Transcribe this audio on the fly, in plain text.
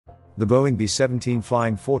The Boeing B-17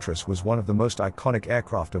 Flying Fortress was one of the most iconic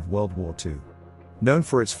aircraft of World War II. Known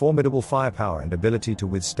for its formidable firepower and ability to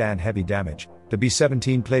withstand heavy damage, the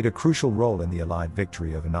B-17 played a crucial role in the Allied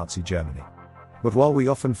victory over Nazi Germany. But while we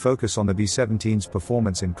often focus on the B-17's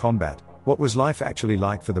performance in combat, what was life actually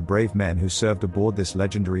like for the brave men who served aboard this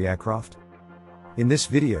legendary aircraft? In this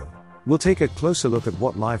video, we'll take a closer look at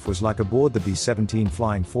what life was like aboard the B-17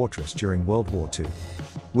 Flying Fortress during World War II.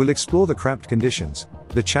 We'll explore the cramped conditions,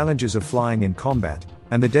 the challenges of flying in combat,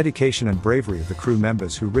 and the dedication and bravery of the crew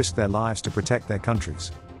members who risked their lives to protect their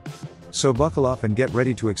countries. So buckle up and get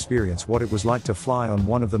ready to experience what it was like to fly on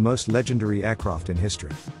one of the most legendary aircraft in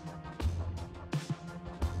history.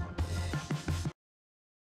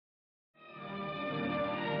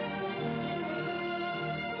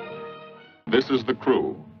 This is the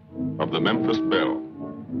crew of the Memphis Belle,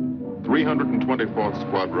 324th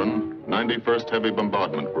Squadron, 91st Heavy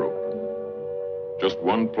Bombardment Group. Just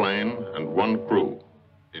one plane and one crew.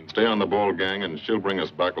 Stay on the ball, gang, and she'll bring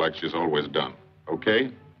us back like she's always done.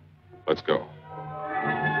 Okay? Let's go.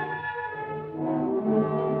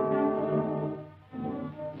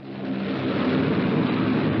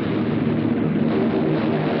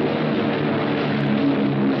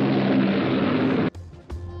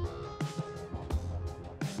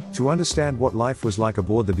 To understand what life was like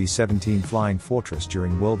aboard the B-17 Flying Fortress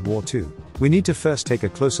during World War II, we need to first take a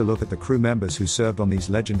closer look at the crew members who served on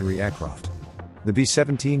these legendary aircraft. The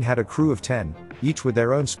B-17 had a crew of 10, each with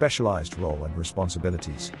their own specialized role and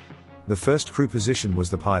responsibilities. The first crew position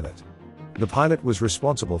was the pilot. The pilot was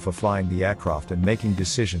responsible for flying the aircraft and making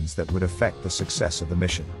decisions that would affect the success of the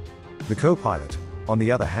mission. The co-pilot, on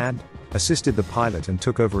the other hand, assisted the pilot and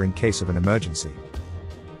took over in case of an emergency.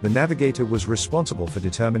 The navigator was responsible for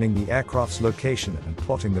determining the aircraft's location and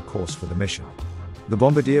plotting the course for the mission. The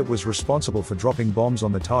bombardier was responsible for dropping bombs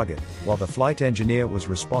on the target, while the flight engineer was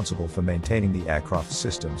responsible for maintaining the aircraft's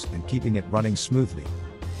systems and keeping it running smoothly.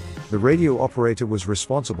 The radio operator was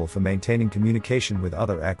responsible for maintaining communication with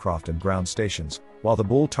other aircraft and ground stations, while the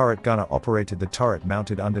ball turret gunner operated the turret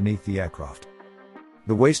mounted underneath the aircraft.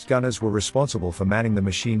 The waist gunners were responsible for manning the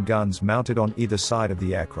machine guns mounted on either side of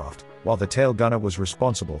the aircraft, while the tail gunner was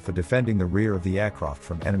responsible for defending the rear of the aircraft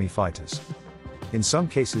from enemy fighters. In some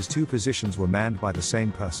cases, two positions were manned by the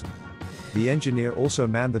same person. The engineer also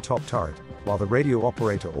manned the top turret, while the radio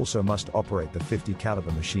operator also must operate the 50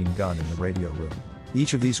 caliber machine gun in the radio room.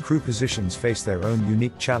 Each of these crew positions faced their own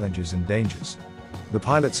unique challenges and dangers. The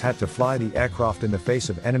pilots had to fly the aircraft in the face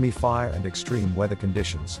of enemy fire and extreme weather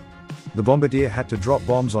conditions. The bombardier had to drop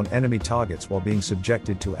bombs on enemy targets while being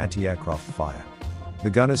subjected to anti-aircraft fire. The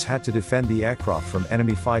gunners had to defend the aircraft from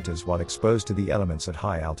enemy fighters while exposed to the elements at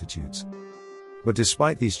high altitudes. But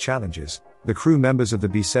despite these challenges, the crew members of the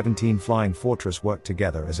B-17 Flying Fortress worked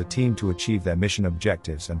together as a team to achieve their mission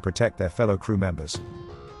objectives and protect their fellow crew members.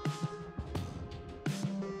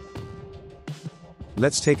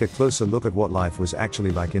 Let's take a closer look at what life was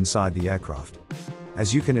actually like inside the aircraft.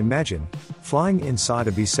 As you can imagine, flying inside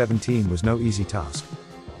a B-17 was no easy task.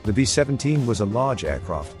 The B-17 was a large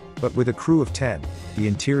aircraft, but with a crew of 10, the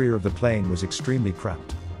interior of the plane was extremely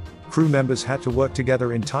cramped. Crew members had to work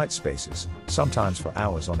together in tight spaces, sometimes for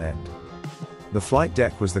hours on end. The flight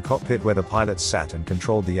deck was the cockpit where the pilots sat and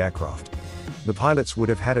controlled the aircraft. The pilots would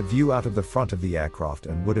have had a view out of the front of the aircraft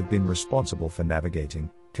and would have been responsible for navigating,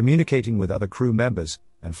 communicating with other crew members,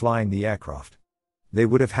 and flying the aircraft. They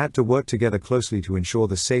would have had to work together closely to ensure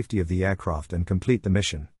the safety of the aircraft and complete the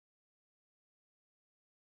mission.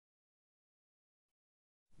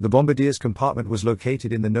 The bombardier's compartment was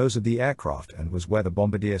located in the nose of the aircraft and was where the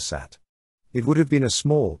bombardier sat. It would have been a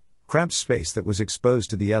small, cramped space that was exposed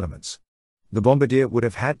to the elements. The bombardier would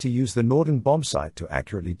have had to use the Norden bomb sight to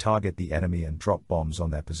accurately target the enemy and drop bombs on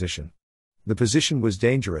their position. The position was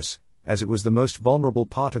dangerous, as it was the most vulnerable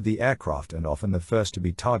part of the aircraft and often the first to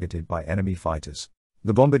be targeted by enemy fighters.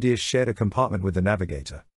 The bombardier shared a compartment with the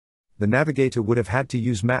navigator. The navigator would have had to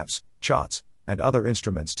use maps, charts, and other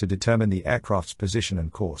instruments to determine the aircraft's position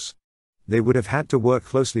and course. They would have had to work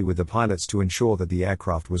closely with the pilots to ensure that the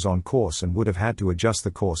aircraft was on course and would have had to adjust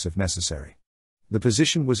the course if necessary. The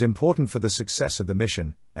position was important for the success of the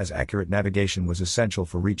mission, as accurate navigation was essential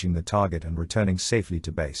for reaching the target and returning safely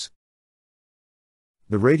to base.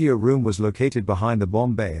 The radio room was located behind the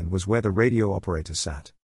bomb bay and was where the radio operator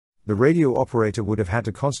sat. The radio operator would have had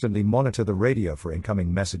to constantly monitor the radio for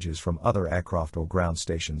incoming messages from other aircraft or ground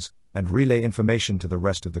stations, and relay information to the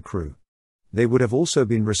rest of the crew. They would have also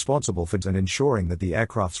been responsible for ensuring that the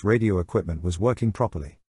aircraft's radio equipment was working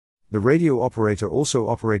properly. The radio operator also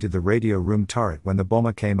operated the radio room turret when the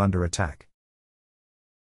bomber came under attack.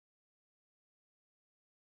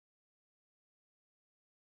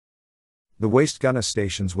 The waist gunner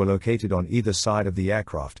stations were located on either side of the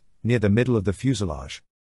aircraft, near the middle of the fuselage.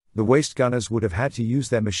 The waist gunners would have had to use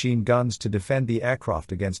their machine guns to defend the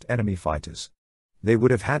aircraft against enemy fighters. They would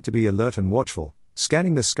have had to be alert and watchful,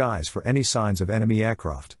 scanning the skies for any signs of enemy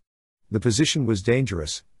aircraft. The position was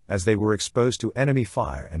dangerous, as they were exposed to enemy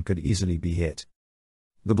fire and could easily be hit.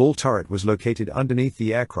 The ball turret was located underneath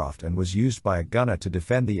the aircraft and was used by a gunner to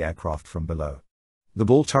defend the aircraft from below. The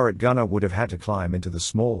ball turret gunner would have had to climb into the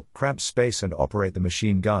small, cramped space and operate the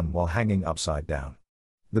machine gun while hanging upside down.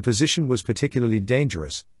 The position was particularly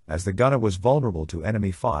dangerous, as the gunner was vulnerable to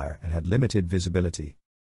enemy fire and had limited visibility.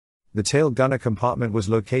 The tail gunner compartment was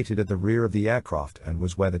located at the rear of the aircraft and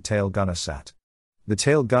was where the tail gunner sat. The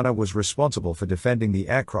tail gunner was responsible for defending the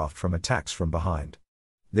aircraft from attacks from behind.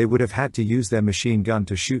 They would have had to use their machine gun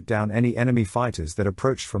to shoot down any enemy fighters that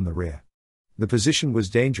approached from the rear. The position was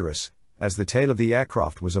dangerous, as the tail of the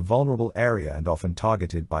aircraft was a vulnerable area and often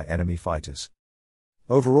targeted by enemy fighters.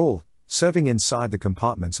 Overall, serving inside the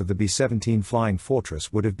compartments of the B-17 Flying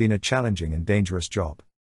Fortress would have been a challenging and dangerous job.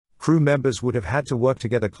 Crew members would have had to work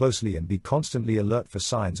together closely and be constantly alert for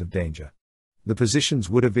signs of danger. The positions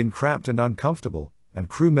would have been cramped and uncomfortable, and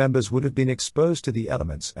crew members would have been exposed to the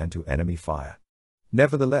elements and to enemy fire.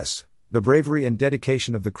 Nevertheless, the bravery and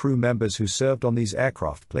dedication of the crew members who served on these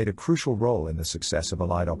aircraft played a crucial role in the success of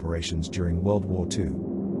Allied operations during World War II.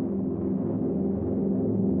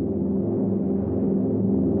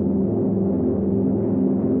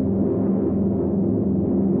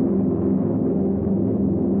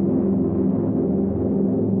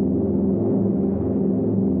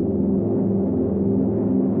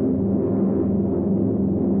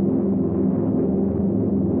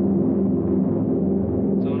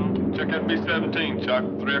 B-17, Chuck,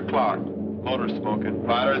 3 o'clock. Motor smoking.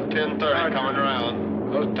 Fighters 10:30 coming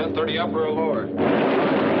around. Those 10:30 upper or lower?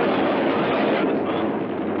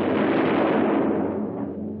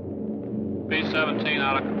 B-17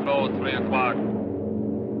 out of control at 3 o'clock.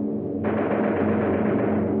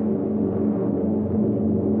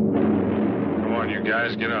 Come on, you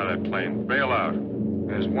guys, get out of that plane. Bail out.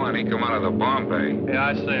 There's one. He come out of the bomb bay. Yeah,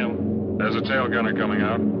 I see him. There's a tail gunner coming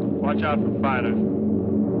out. Watch out for fighters.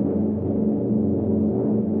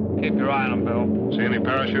 Keep your eye on them, Bill. See any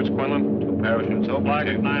parachutes, Quinlan? 2 parachutes. So black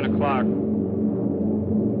at 9 o'clock.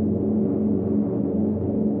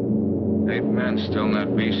 8 men still in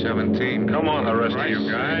that B-17. Come on, the rest of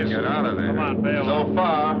you guys. Get out of there. Come on, bail. So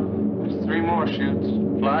far, there's 3 more shoots.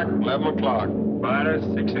 Flak, 11 o'clock. Fighters,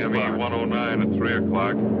 6 o'clock. ME-109 at 3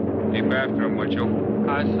 o'clock. Keep after him, Mitchell.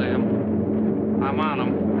 I see him. I'm on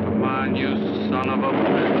him. Come on, you son of a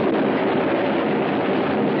bitch.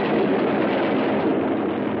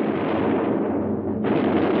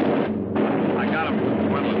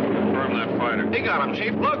 He got him,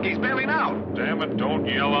 Chief. Look, he's bailing out. Damn it, don't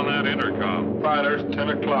yell on that intercom. Fighters, 10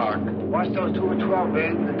 o'clock. Watch those 2 and 12,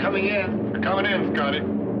 Ben. They're coming in. They're coming in, Scotty.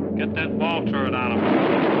 Get that ball turret on him.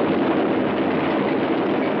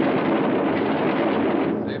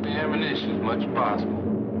 Save the ammunition as much as possible.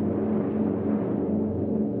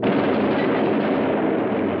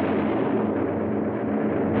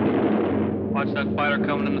 Watch that fighter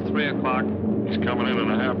coming in at 3 o'clock. He's coming in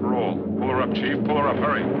a half roll. Pull her up, Chief. Pull her up.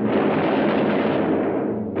 Hurry.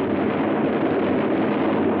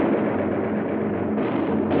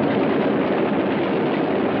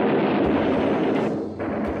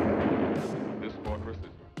 This fortress is...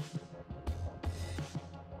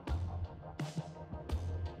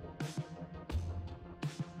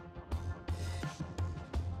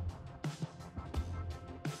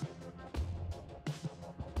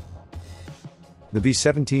 The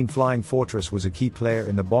B-17 Flying Fortress was a key player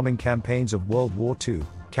in the bombing campaigns of World War II,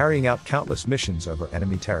 carrying out countless missions over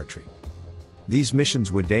enemy territory. These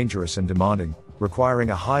missions were dangerous and demanding, requiring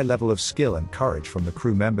a high level of skill and courage from the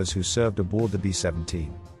crew members who served aboard the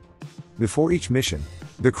B-17. Before each mission,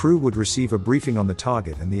 the crew would receive a briefing on the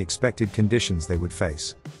target and the expected conditions they would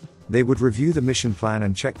face. They would review the mission plan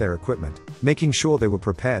and check their equipment, making sure they were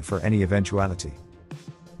prepared for any eventuality.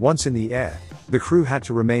 Once in the air, the crew had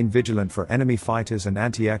to remain vigilant for enemy fighters and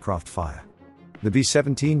anti-aircraft fire. The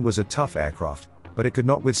B-17 was a tough aircraft, but it could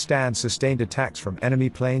not withstand sustained attacks from enemy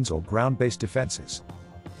planes or ground-based defenses.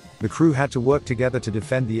 The crew had to work together to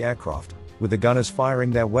defend the aircraft, with the gunners firing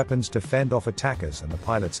their weapons to fend off attackers and the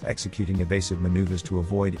pilots executing evasive maneuvers to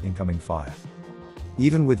avoid incoming fire.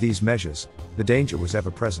 Even with these measures, the danger was ever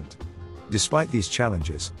present. Despite these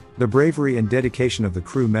challenges, the bravery and dedication of the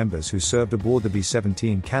crew members who served aboard the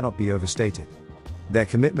B-17 cannot be overstated. Their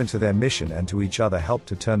commitment to their mission and to each other helped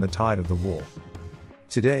to turn the tide of the war.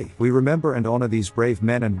 Today, we remember and honor these brave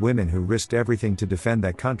men and women who risked everything to defend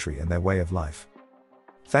their country and their way of life.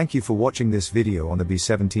 Thank you for watching this video on the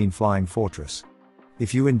B-17 Flying Fortress.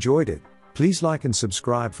 If you enjoyed it, please like and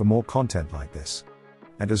subscribe for more content like this.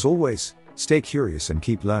 And as always, stay curious and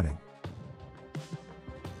keep learning.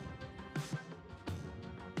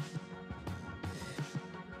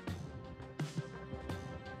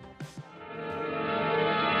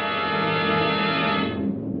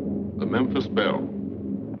 The Memphis Belle.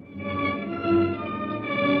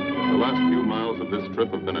 The last few miles of this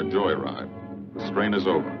trip have been a joyride. The strain is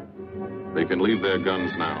over. They can leave their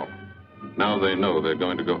guns now. Now they know they're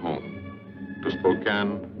going to go home. To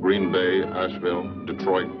Spokane, Green Bay, Asheville,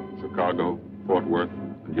 Detroit, Chicago, Fort Worth,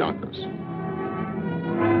 and Yonkers.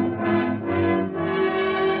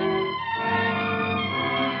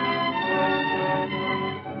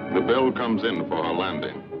 The Belle comes in for her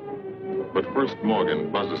landing. But first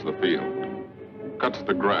Morgan buzzes the field, cuts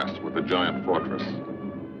the grass with the giant fortress.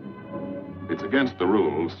 It's against the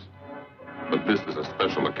rules, but this is a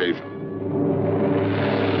special occasion.